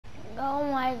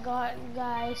my god,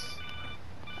 guys.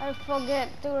 I forget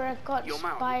to record Yo,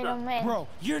 Miles, Spider-Man. Bro,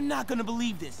 you're not gonna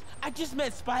believe this. I just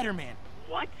met Spider-Man.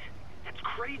 What? That's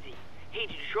crazy. Hey,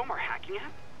 did you show him our hacking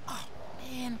app? Oh,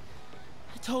 man.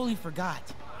 I totally forgot.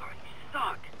 Oh, you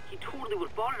suck. He totally would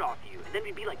have bought it off you, and then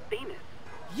we'd be, like, famous.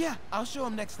 Yeah, I'll show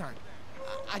him next time.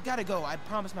 I gotta go. I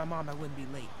promised my mom I wouldn't be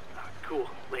late. Cool.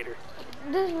 Later.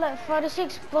 This is like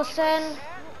 46%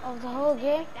 of the whole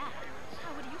game.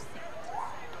 How would you say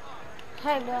it?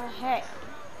 Heck the heck.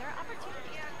 There are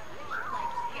opportunities like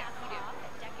casting off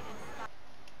at decadent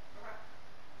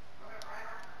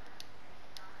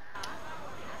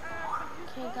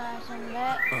Okay guys, I'm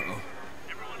back. Uh-oh.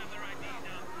 Everyone have their IDs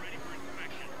out, ready for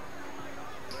inspection.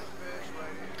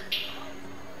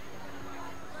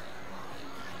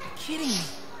 You're kidding me.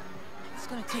 It's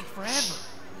gonna take forever.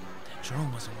 That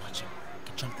drone wasn't watching. I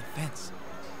could jump the fence.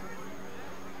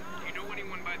 Do you know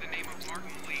anyone by the name of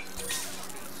Martin Lee?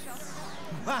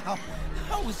 Wow,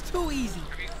 that was too easy.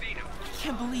 Have you seen him? I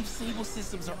can't believe Sable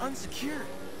systems are unsecured.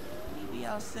 Maybe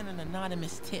I'll send an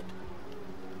anonymous tip.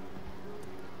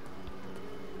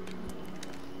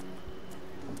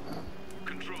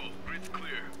 Control, grid's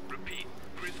clear. Repeat,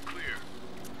 grid's clear.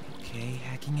 Okay,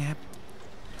 hacking app.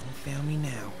 You found me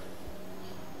now.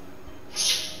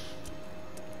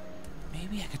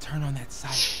 Maybe I could turn on that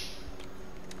sight.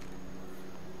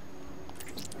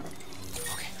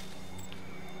 Okay.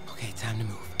 Okay, time to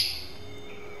move.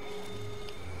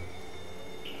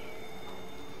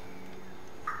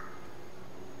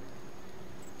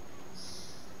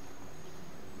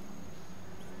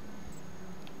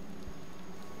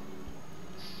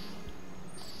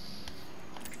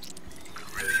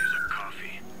 Could really use a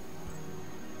coffee.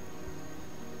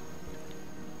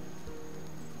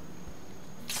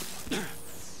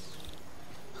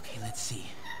 Okay, let's see.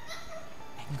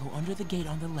 I can go under the gate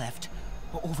on the left,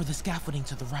 or over the scaffolding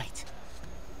to the right.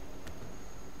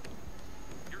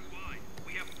 You're lying.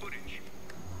 We have footage. Man,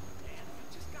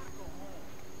 we just gotta go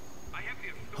home. I have the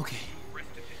authority Okay. to arrest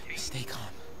a detainee. Stay calm.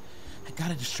 I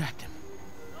gotta distract him.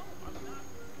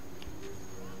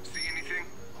 See anything?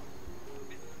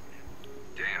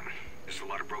 Damn, there's a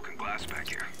lot of broken glass back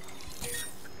here.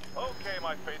 Okay,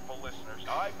 my faithful listeners,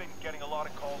 I've been getting a lot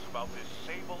of calls about this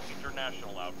Sable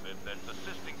International outfit that's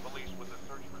assisting police with the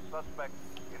search for suspects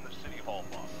in the City Hall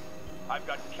bomb. I've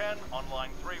got Ken on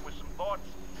line 3 with some thoughts.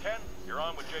 Ken, you're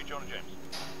on with J. Jonah Jameson.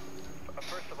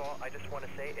 First of all, I just want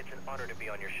to say it's an honor to be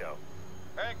on your show.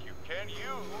 Thank you, Ken.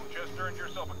 You just earned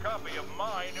yourself a copy of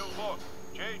my new book,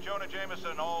 J. Jonah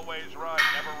Jameson, Always Right,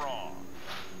 Never Wrong.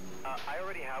 I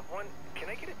already have one. Can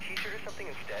I get a t-shirt or something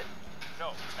instead?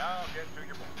 No, now get to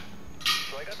your book.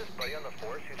 So I got this buddy on the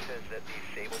force who says that these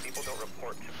Sable people don't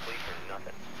report to police or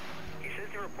nothing. He says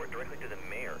they report directly to the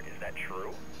mayor. Is that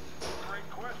true? Great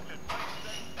question. I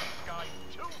sent this guy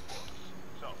 2 books.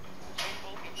 So,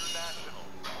 Sable International.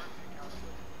 Where's the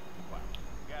accountability? Well,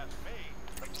 if you ask me,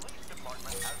 the police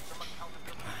department has some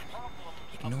accountability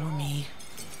problems. Ignore me.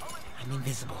 I'm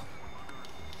invisible.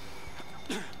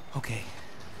 Okay,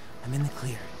 I'm in the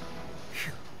clear.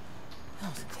 Phew. That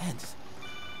was intense.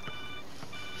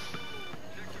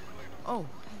 Oh,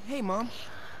 hey, Mom.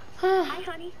 Hi,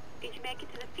 honey. Did you make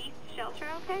it to the feast shelter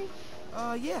okay?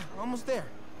 Yeah, almost there.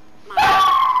 You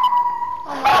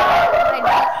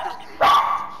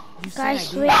said I Guys,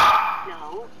 did. wait.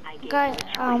 No, I gave Guys, you a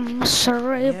choice. I'm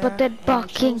sorry about that and I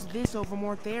barking. chose this over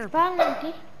more therapy. Bang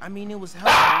nanti. I mean, it was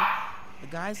helpful. The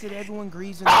guy said everyone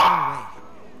grieves in their own way.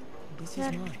 This is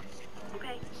Yeah. mine.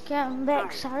 Okay. Okay, I'm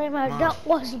back. Sorry, my Mom. dog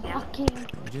was barking.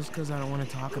 Just because I don't want to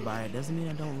talk about it doesn't mean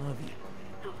I don't love you.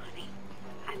 Oh, honey.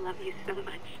 I love you so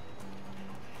much.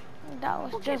 That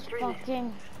was We'll get just through this.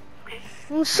 barking. Okay?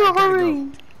 I'm I gotta sorry.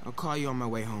 go. I'll call you on my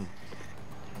way home.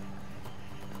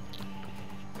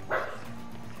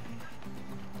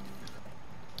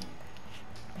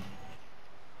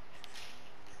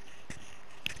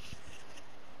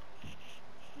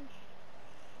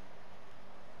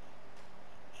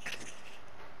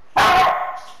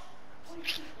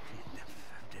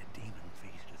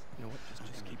 You know what?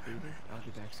 Just keep breathing. I'll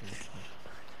be back soon.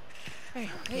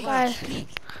 Hey, Guys. Pete.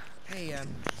 Hey,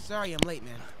 sorry I'm late,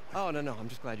 man. Oh, no, I'm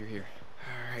just glad you're here.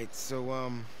 All right, so,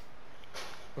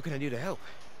 what can I do to help?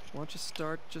 Why don't you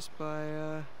start just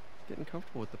by, getting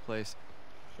comfortable with the place.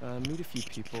 Meet a few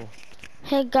people.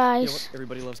 Hey You know guys, what?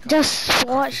 Everybody loves coffee. just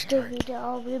watch the video.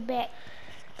 I'll be back.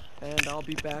 And I'll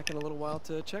be back in a little while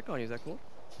to check on you. Is that cool?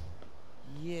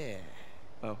 Yeah.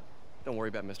 Oh, don't worry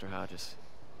about Mr. Hodges.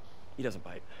 He doesn't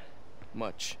bite.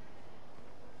 Much.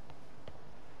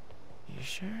 You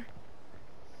sure?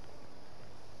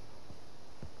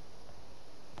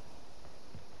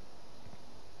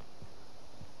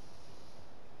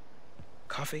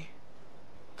 Coffee?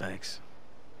 Thanks.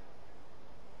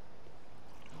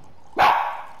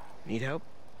 Need help?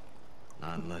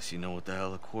 Not unless you know what the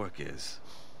hell a quark is.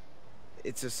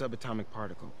 It's a subatomic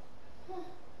particle.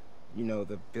 You know,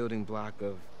 the building block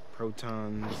of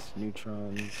protons,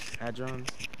 neutrons, hadrons.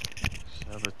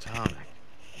 Subatomic.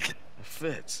 It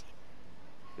fits.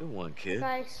 Good one, kid.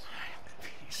 Guys,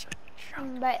 Piece of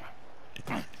junk. bye.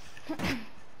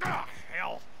 Ah,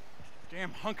 hell.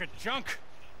 Damn hunk of junk.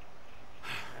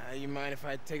 You mind if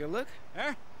I take a look?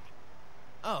 Huh?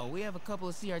 Oh, we have a couple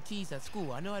of CRTs at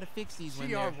school. I know how to fix these when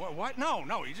CR they're... what? No,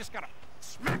 you just gotta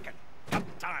smack it. Up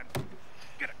time.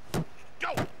 Get it.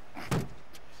 Go!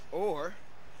 Or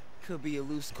could be a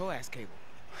loose coax cable.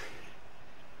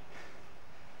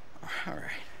 All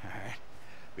right.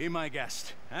 Be my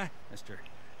guest, huh, Mr.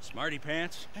 Smarty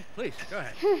Pants? Hey, please, go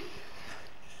ahead.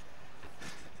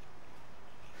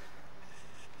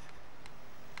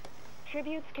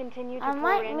 Tributes continue to I pour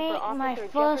might in make for my Officer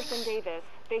first Jefferson Davis,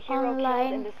 the hero online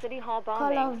killed in the City Hall Call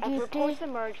bombing, of as Duty reports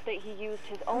emerged that he used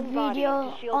his own body video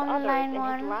to shield others online in his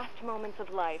one last moments of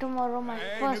life. tomorrow. My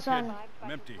Hey, first new kid. one.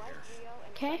 I'm empty here.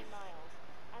 Okay.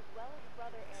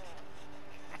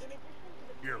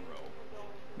 Hero.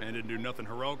 Man didn't do nothing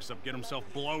heroic except get himself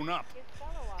blown up.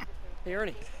 Hey,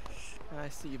 Ernie. I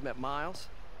see you've met Miles.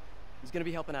 He's gonna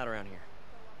be helping out around here.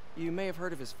 You may have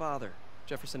heard of his father,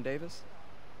 Jefferson Davis.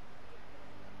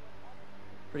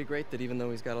 Pretty great that even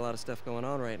though he's got a lot of stuff going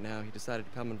on right now, he decided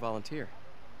to come and volunteer.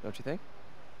 Don't you think?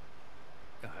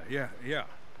 Yeah.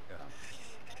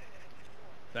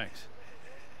 Thanks.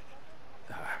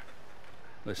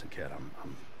 Listen, kid,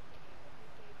 I'm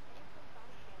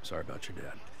sorry about your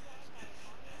dad.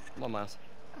 Come on, Miles.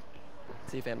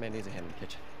 See if Aunt May needs a hand in the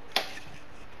kitchen.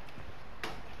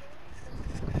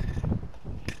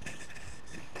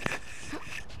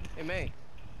 Hey, May.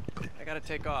 I gotta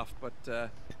take off, but,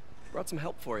 brought some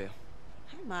help for you.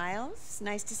 Hi, Miles.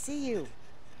 Nice to see you.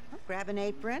 Well, grab an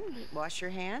apron, wash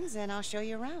your hands, and I'll show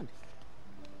you around.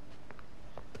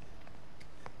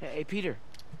 Hey, Peter.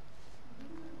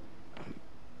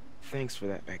 Thanks for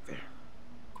that back there.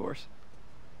 Of course.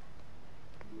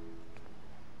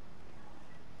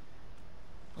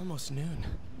 Almost noon.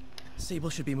 Sable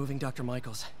should be moving Dr.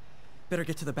 Michaels. Better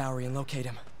get to the Bowery and locate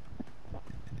him.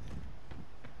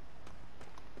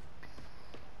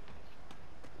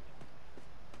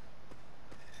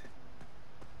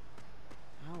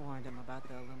 I warned him about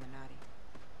the Illuminati.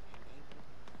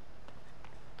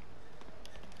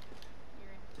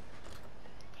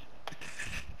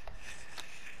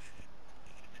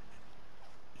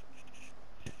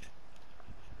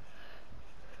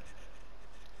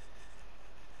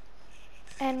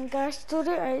 And guys,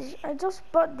 today I just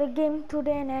bought the game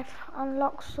today and I've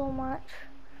unlocked so much.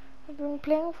 I've been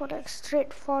playing for like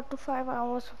straight 4 to 5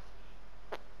 hours.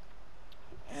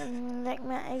 And like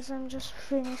my exam just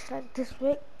finished like this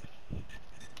week.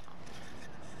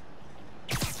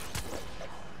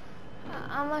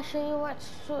 I'm gonna show you what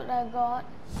suit I got.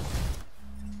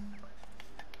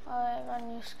 I got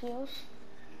new skills.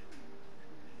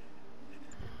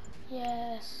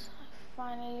 Yes, I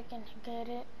finally can get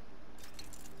it.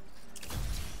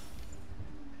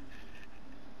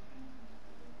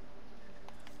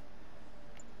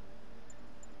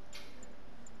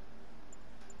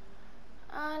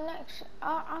 Next,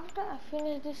 after I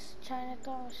finish this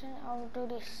Chinatown mission, I'll do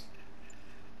this.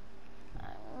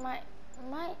 I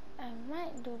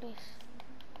might do this.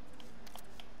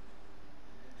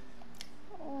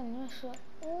 Oh, new suit.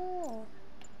 Oh,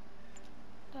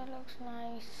 that looks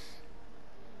nice.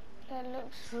 That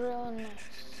looks real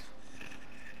nice.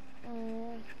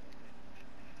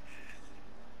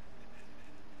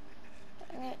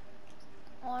 I need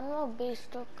one more base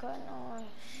token or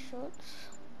shoots.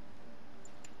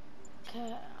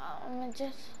 Okay, I'm gonna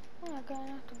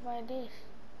have to buy this.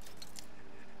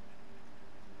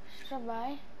 Should I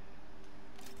buy?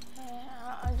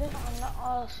 I'll just unlock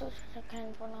all the suits I can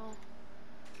for now.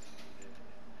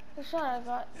 This one I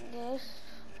got this,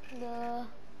 the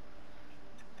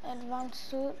advanced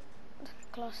suit, the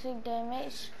classic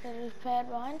damage, the repaired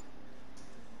one.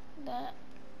 I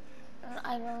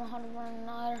don't know how to run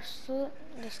another suit,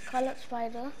 the Scarlet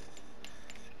Spider.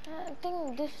 I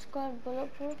think this is called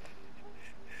bulletproof.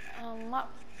 Mark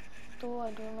 2,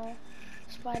 I don't know.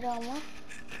 Spider armor,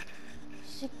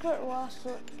 secret war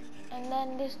suit, and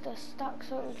then this the Stark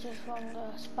suit, which is from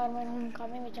the Spider-Man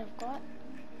Homecoming, which I've got.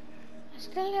 I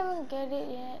still haven't get it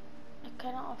yet. I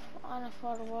cannot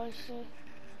unaffordable. See,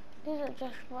 these are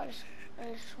just what is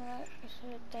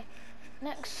there.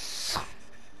 Next,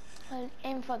 I'll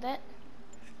aim for that.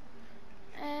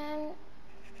 And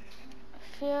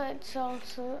fear itself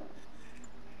suit.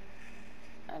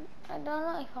 I don't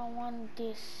know if I want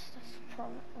this. That's the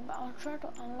problem. But I'll try to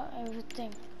unlock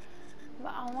everything.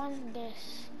 But I want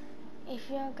this. If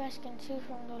you guys can see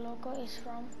from the logo, it's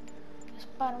from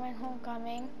Spider-Man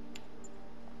Homecoming.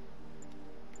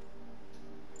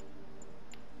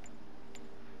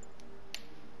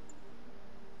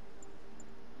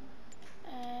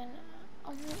 And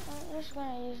I'm just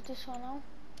gonna use this one now.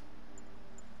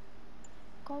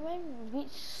 Comment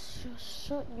which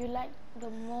suit you like the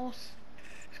most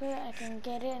so that I can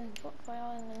get it and put for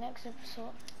y'all in the next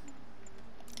episode.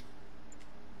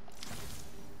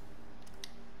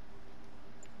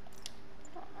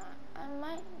 I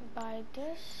might buy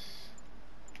this,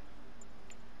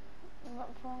 but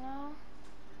for now,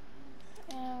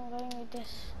 I'm going with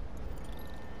this.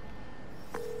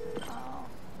 Oh.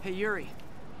 Hey, Yuri.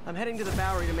 I'm heading to the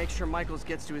Bowery to make sure Michaels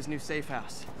gets to his new safe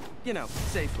house. You know,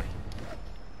 safely.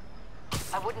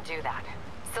 I wouldn't do that.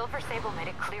 Silver Sable made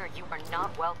it clear you are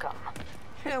not welcome.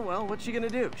 Yeah, well, what's she gonna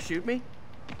do? Shoot me?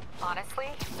 Honestly,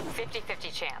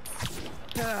 50-50 chance.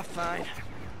 Ah, fine.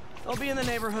 I'll be in the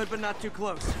neighborhood, but not too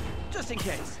close. Just in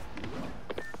case.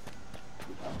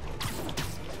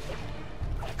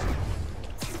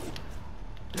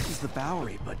 This is the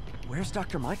Bowery, but where's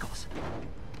Dr. Michaels?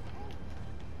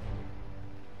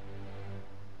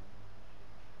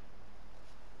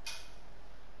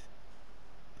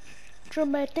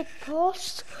 Dramatic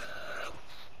pause.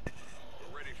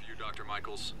 We're ready for you, Dr.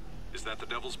 Michaels. Is that the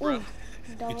Devil's Breath?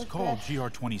 It's called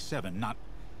GR-27, not...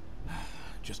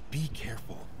 Just be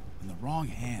careful. In the wrong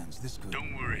hands, this could...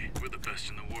 Don't worry, we're the best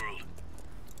in the world.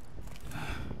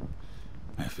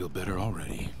 I feel better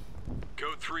already.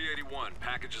 Code 381,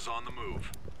 package is on the move.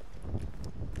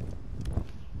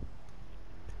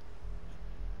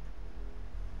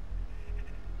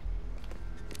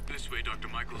 This way, Dr.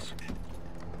 Michaels.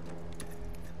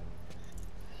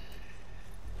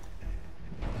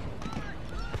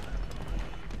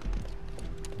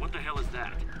 What the hell is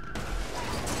that?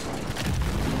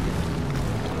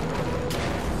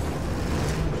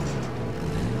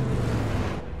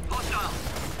 Hostile!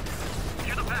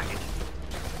 Secure the package.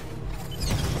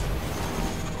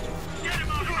 Get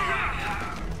him out of here!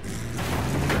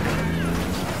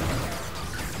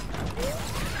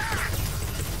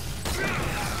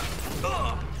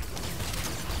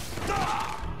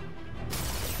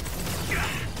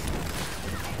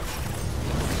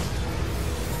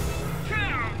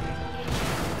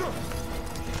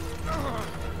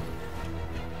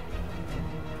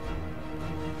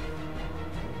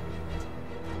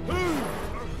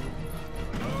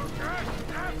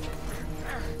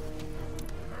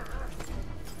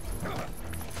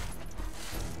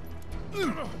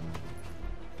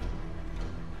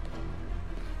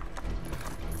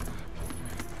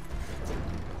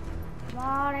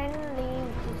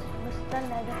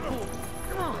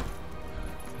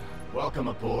 Welcome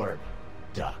aboard,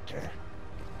 Doctor.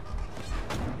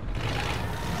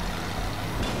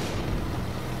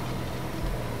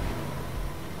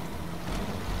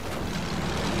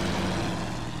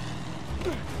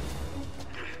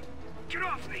 Get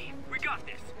off me! We got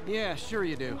this! Yeah, sure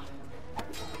you do.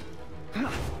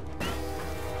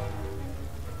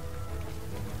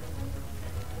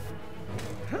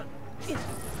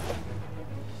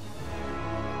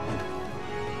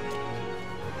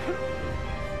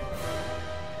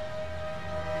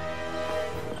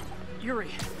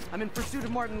 Yuri, I'm in pursuit of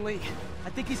Martin Lee.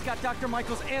 I think he's got Dr.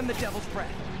 Michaels and the Devil's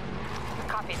Breath.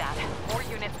 Copy that. More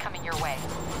units coming your way.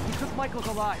 He took Michaels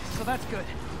alive, so that's good.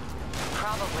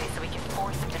 Probably so we can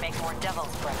force him to make more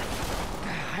Devil's Breath.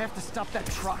 I have to stop that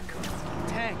truck, or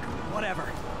tank, or whatever.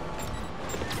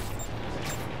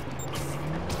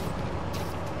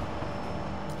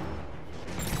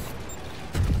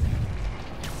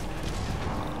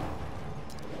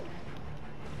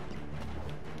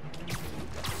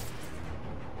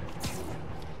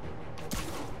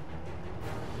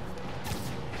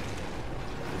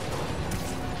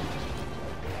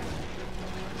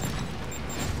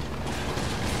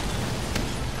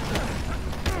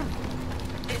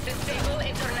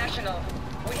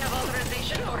 We have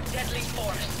authorization for deadly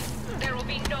force. There will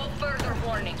be no further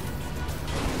warning.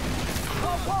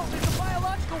 Whoa, whoa, there's a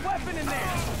biological weapon in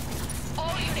there!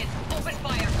 All units, open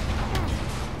fire!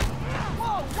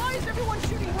 Whoa, why is everyone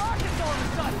shooting rockets all of a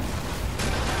sudden?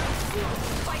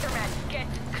 Spider-Man, get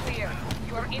clear.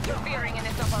 You are interfering in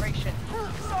this operation.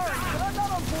 Sorry, but I'm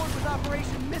not on board with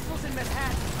Operation Missiles in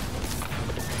Manhattan.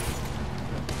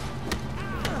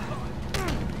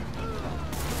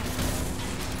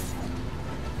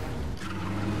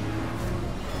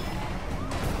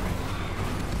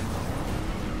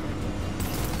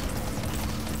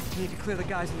 I need to clear the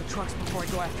guys in the trucks before I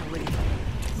go after Lee.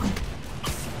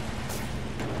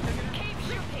 Keep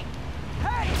shooting!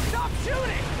 Hey, stop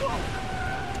shooting!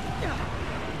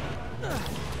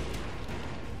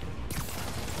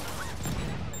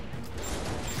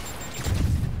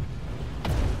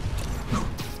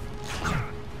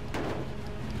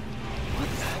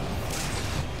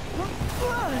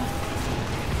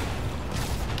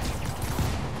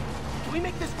 Can we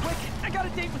make this quick? I got a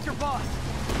date with your boss.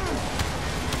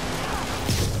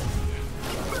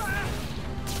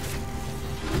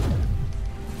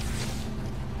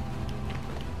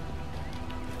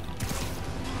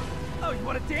 Oh, you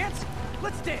want to dance?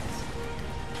 Let's dance.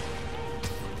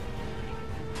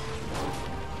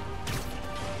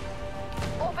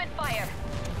 Open fire!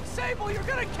 Sable, you're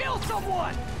gonna kill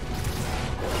someone!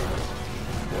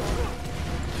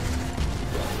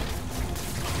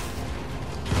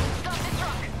 Stop the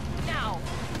truck! Now!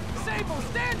 Sable,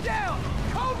 stand down!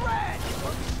 Code red!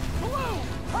 Blue!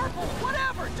 Purple!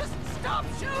 Whatever! Just stop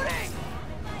shooting!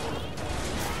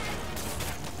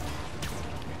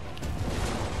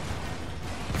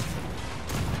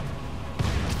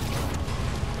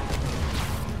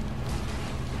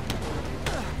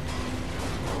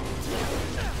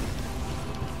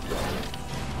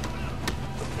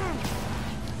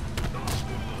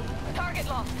 Target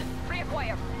lost!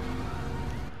 Reacquire!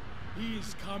 He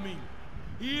is coming.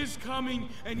 He is coming,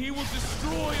 and he will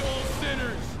destroy all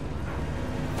sinners.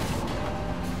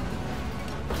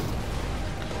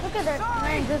 Look at that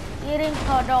man just eating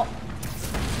hot dog.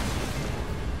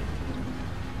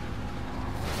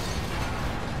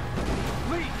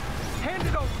 Lee, hand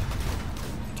it over!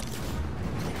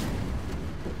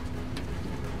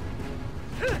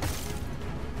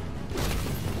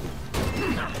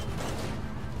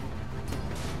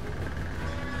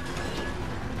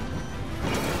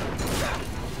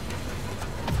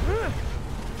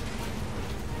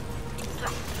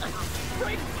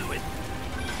 Brake fluid!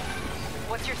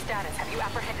 What's your status? Have you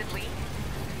apprehended Lee?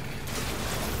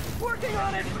 Working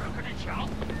on it!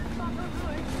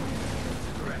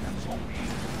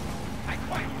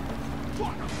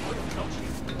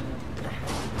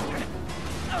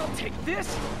 I'll take this!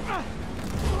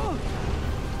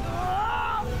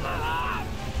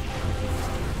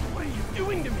 What are you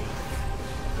doing to me?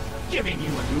 Giving you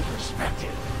a new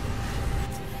perspective.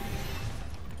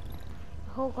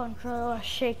 The whole controller was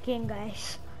shaking,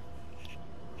 guys.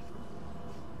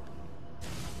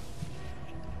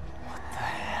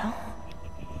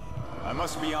 I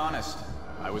must be honest.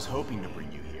 I was hoping to bring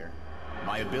you here.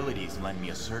 My abilities lend me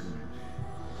a certain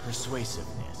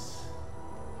persuasiveness.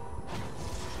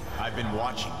 I've been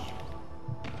watching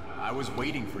you. I was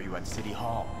waiting for you at City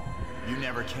Hall. You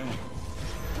never came.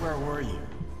 Where were you?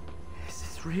 Is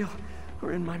this real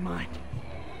or in my mind?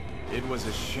 It was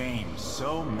a shame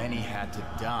so many had to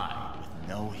die with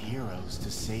no heroes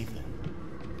to save them.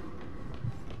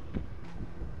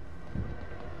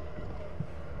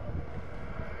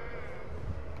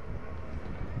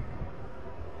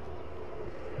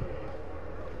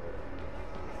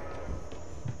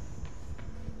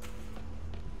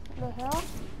 The hell?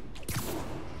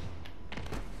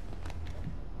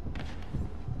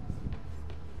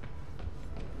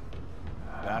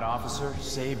 That officer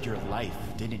saved your life,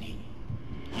 didn't he?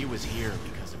 He was here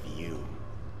because of you.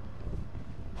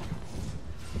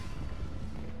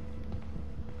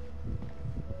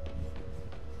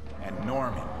 And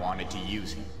Norman wanted to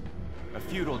use him. A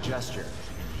futile gesture,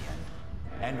 in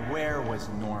the end. And where was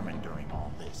Norman during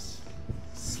all this?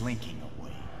 Slinking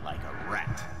away like a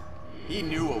rat. He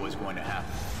knew what was going to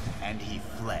happen, and he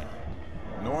fled.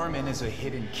 Norman is a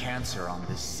hidden cancer on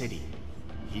this city.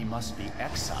 He must be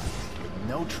exiled with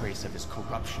no trace of his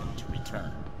corruption to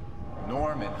return.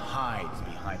 Norman hides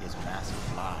behind his mask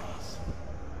of lies.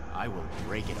 I will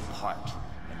break it apart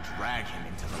and drag him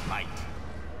into the light.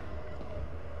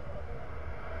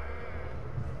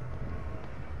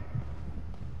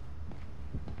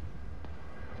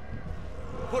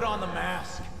 Put on the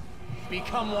mask.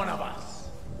 Become one of us.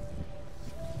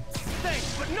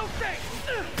 Thanks, but no thanks!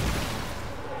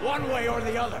 One way or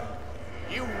the other,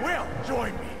 you will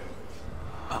join me.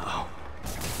 Uh-oh.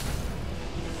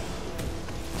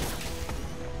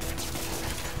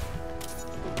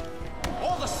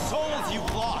 All the souls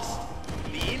you've lost,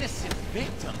 the innocent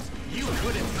victims you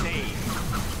couldn't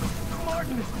save.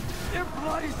 Martin, their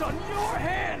blood is on your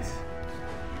hands!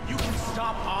 You can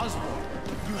stop Osborn.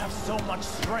 You have so much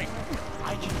strength.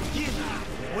 I can give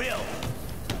you will.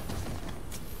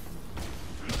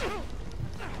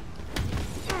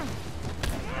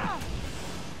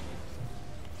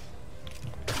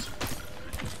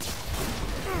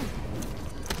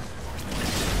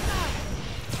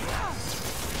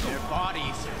 Their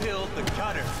Bodies filled the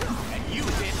gutter, and you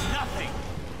did nothing!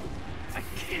 I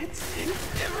can't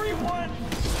save everyone!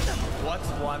 What's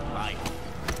one life?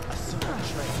 A simple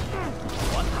train.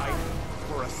 One life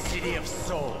for a city of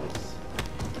souls.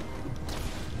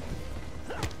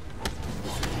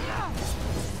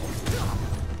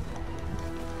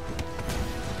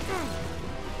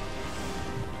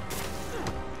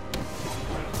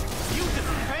 You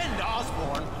defend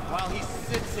Osborn while he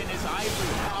sits in his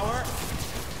ivory tower?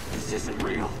 This isn't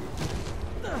real.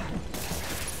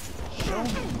 Show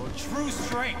me your true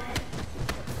strength.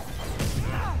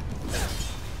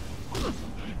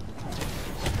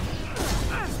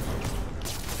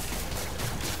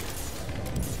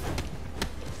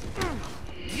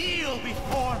 Kneel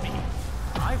before me.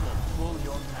 I will pull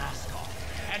your mask off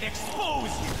and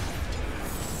expose you.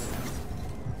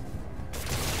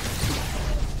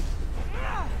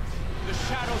 The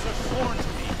shadows are sworn to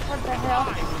me. What the hell? I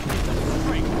will give them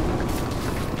strength.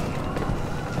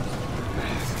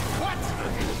 What?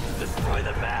 Destroy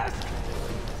the mask!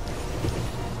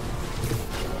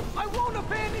 I won't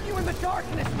abandon you in the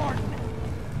darkness, Martin!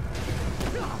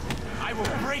 I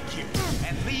will break you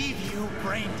and leave you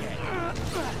brain dead.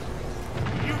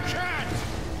 You can't!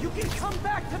 You can come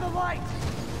back to the light!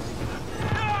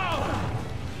 No!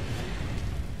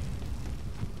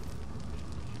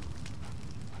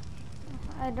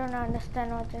 I don't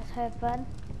understand what just happened.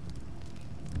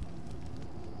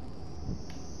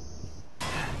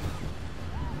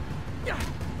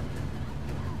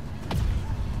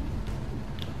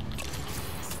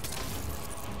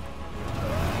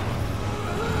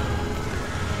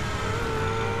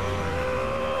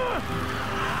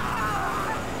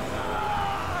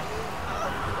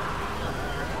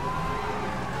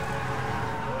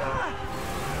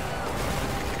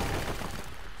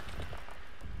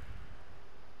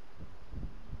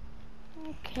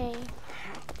 Okay.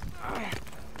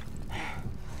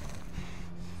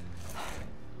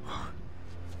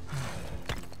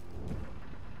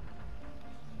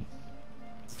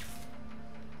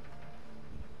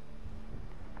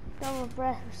 Double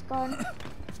breath is gone.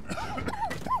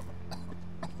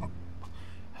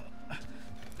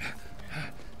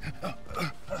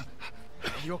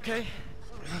 You okay?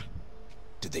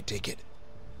 Did they take it?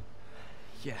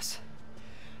 Yes.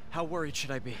 How worried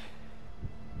should I be?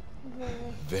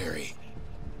 Very.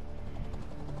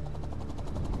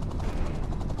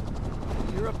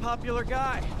 You're a popular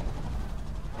guy.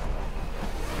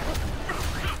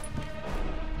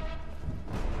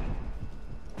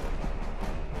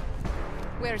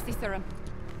 Where's the serum?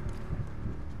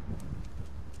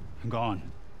 Gone.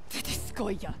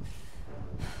 Titiskoya.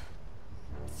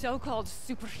 So-called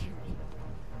superhero.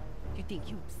 You think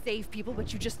you save people,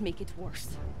 but you just make it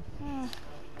worse.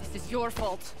 This is your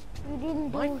fault. You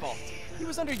didn't My do fault. He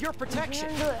was under your protection.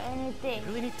 You didn't do anything.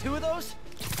 Really need 2 of those?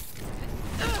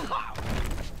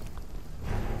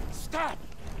 Stop!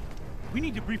 We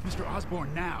need to brief Mr.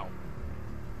 Osborn now.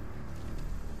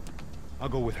 I'll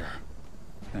go with her.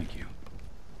 Thank you.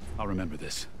 I'll remember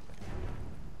this.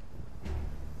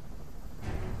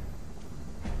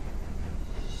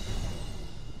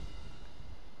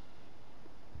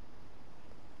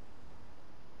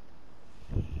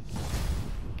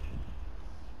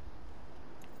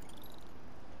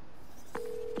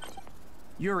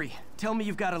 Yuri, tell me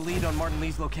you've got a lead on Martin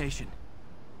Lee's location.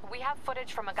 We have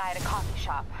footage from a guy at a coffee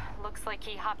shop. Looks like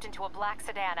he hopped into a black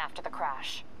sedan after the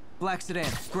crash. Black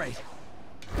sedan, great.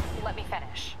 Let me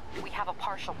finish. We have a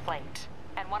partial plate.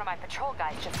 And one of my patrol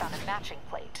guys just found a matching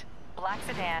plate. Black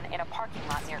sedan in a parking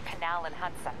lot near Canal and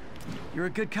Hudson. You're a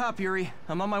good cop, Yuri.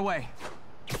 I'm on my way.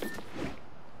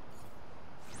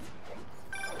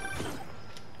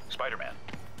 Spider-Man.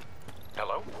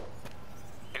 Hello?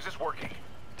 Is this working?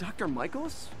 Dr.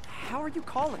 Michaels? How are you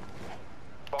calling?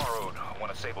 Borrowed one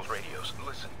of Sable's radios.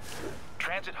 Listen,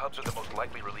 transit hubs are the most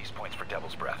likely release points for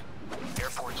Devil's Breath.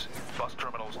 Airports, bus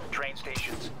terminals, train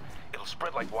stations. It'll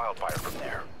spread like wildfire from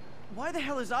there. Why the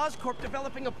hell is Oscorp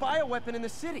developing a bioweapon in the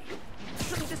city?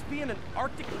 Shouldn't this be in an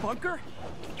Arctic bunker?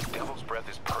 Devil's Breath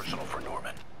is personal for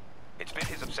Norman. It's been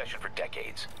his obsession for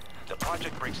decades. The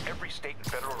project breaks every state and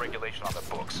federal regulation on the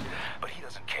books, but he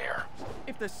doesn't care.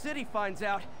 If the city finds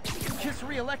out, he'll kiss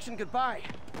re-election goodbye.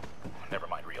 Never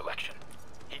mind re-election.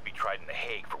 He'd be tried in The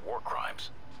Hague for war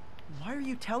crimes. Why are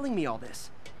you telling me all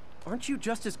this? Aren't you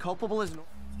just as culpable as...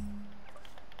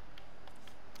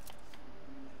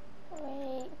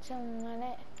 Wait a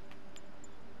minute.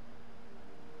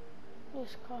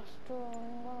 This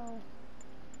costume.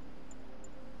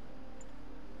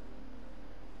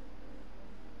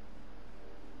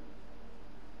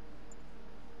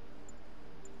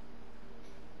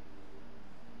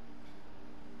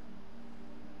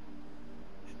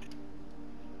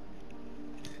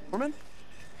 Norman?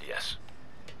 Yes.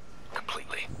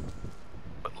 Completely.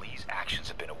 But Lee's actions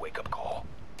have been a wake-up call.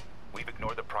 We've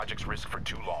ignored the project's risk for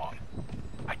too long.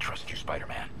 I trust you,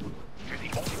 Spider-Man. You're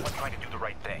the only one trying to do the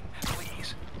right thing.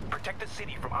 Please, protect the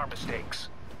city from our mistakes.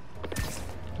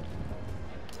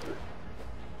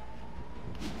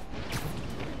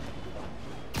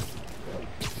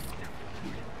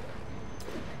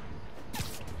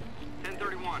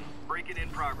 Break-in in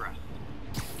progress.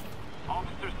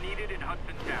 Officers needed in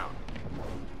Hudson Town.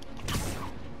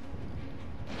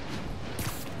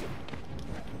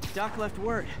 Doc left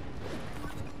word.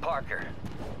 Parker,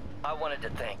 I wanted to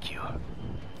thank you.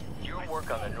 Your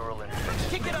work on the neural interface.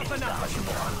 Kick it up a notch!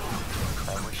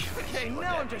 I wish you could Okay, see what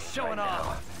now that I'm just means showing right off.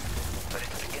 now. But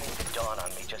it's beginning to dawn on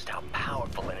me just how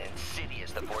powerful and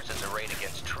insidious the forces arrayed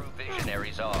against true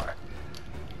visionaries are.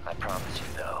 I promise you,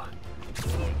 though,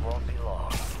 it won't be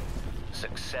long.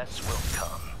 Success will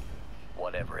come,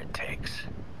 whatever it takes.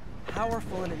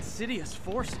 Powerful and insidious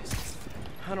forces.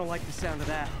 I don't like the sound of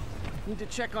that. Need to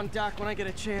check on Doc when I get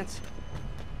a chance.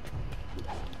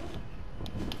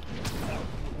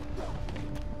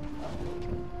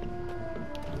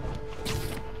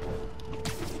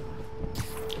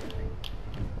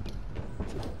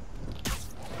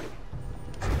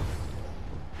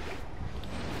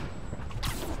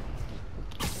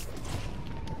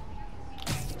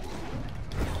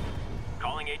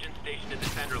 Agent stationed at the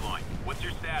Tenderloin. What's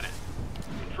your status?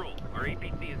 Control, our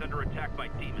APC is under attack by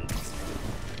demons.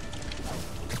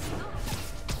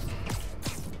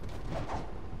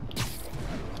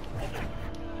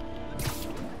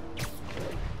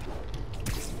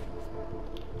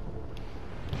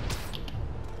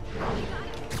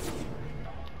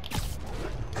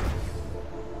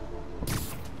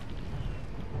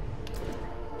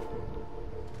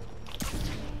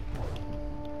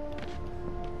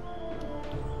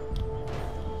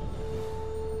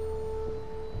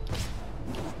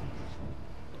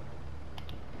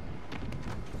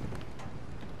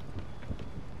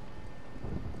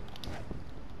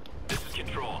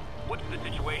 Control, what's the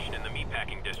situation in the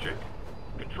meatpacking district?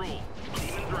 Control,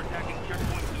 demons are attacking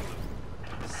Checkpoint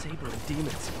Zulu. Saber and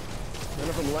demons. None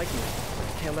of them like me.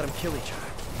 Can't let them kill each other.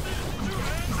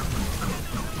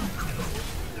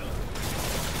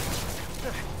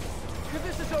 If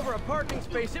this is over a parking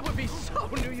space, it would be so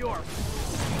New York.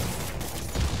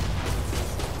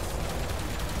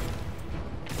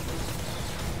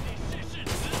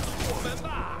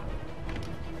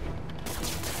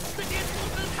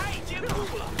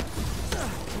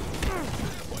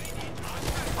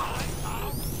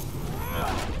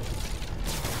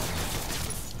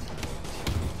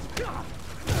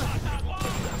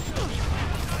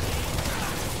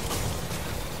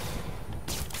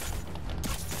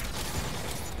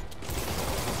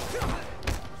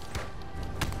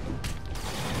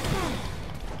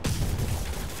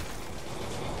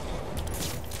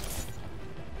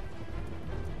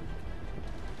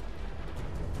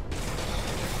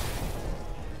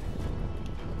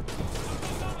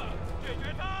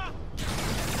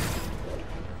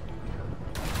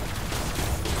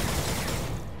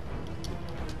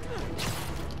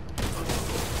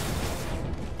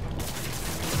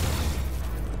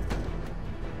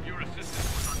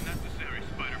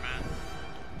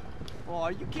 Aw,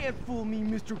 you can't fool me,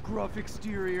 Mr. Gruff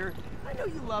Exterior. I know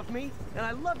you love me, and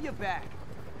I love you back.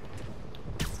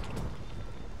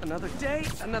 Another day,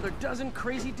 another dozen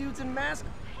crazy dudes in masks.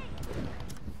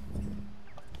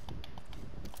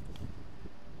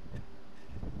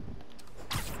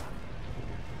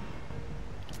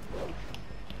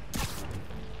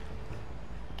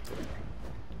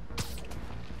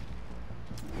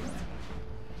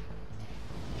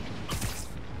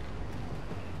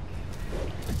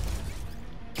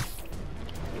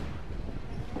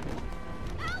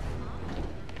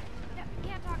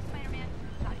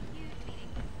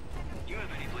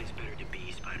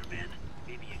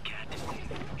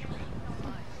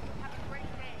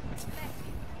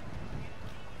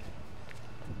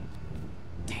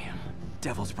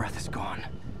 Devil's breath is gone.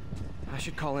 I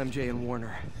should call MJ and warn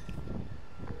her.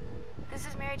 This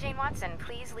is Mary Jane Watson.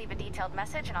 Please leave a detailed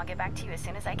message and I'll get back to you as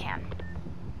soon as I can.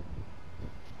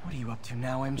 What are you up to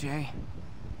now, MJ?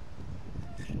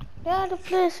 Yeah, the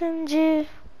place, MJ.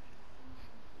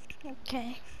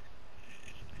 Okay.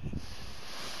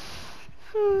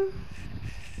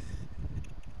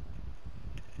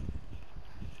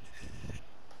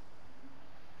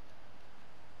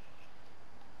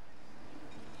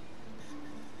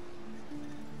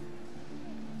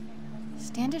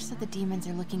 Standish said the demons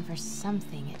are looking for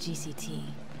something at GCT.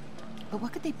 But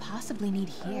what could they possibly need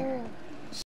here?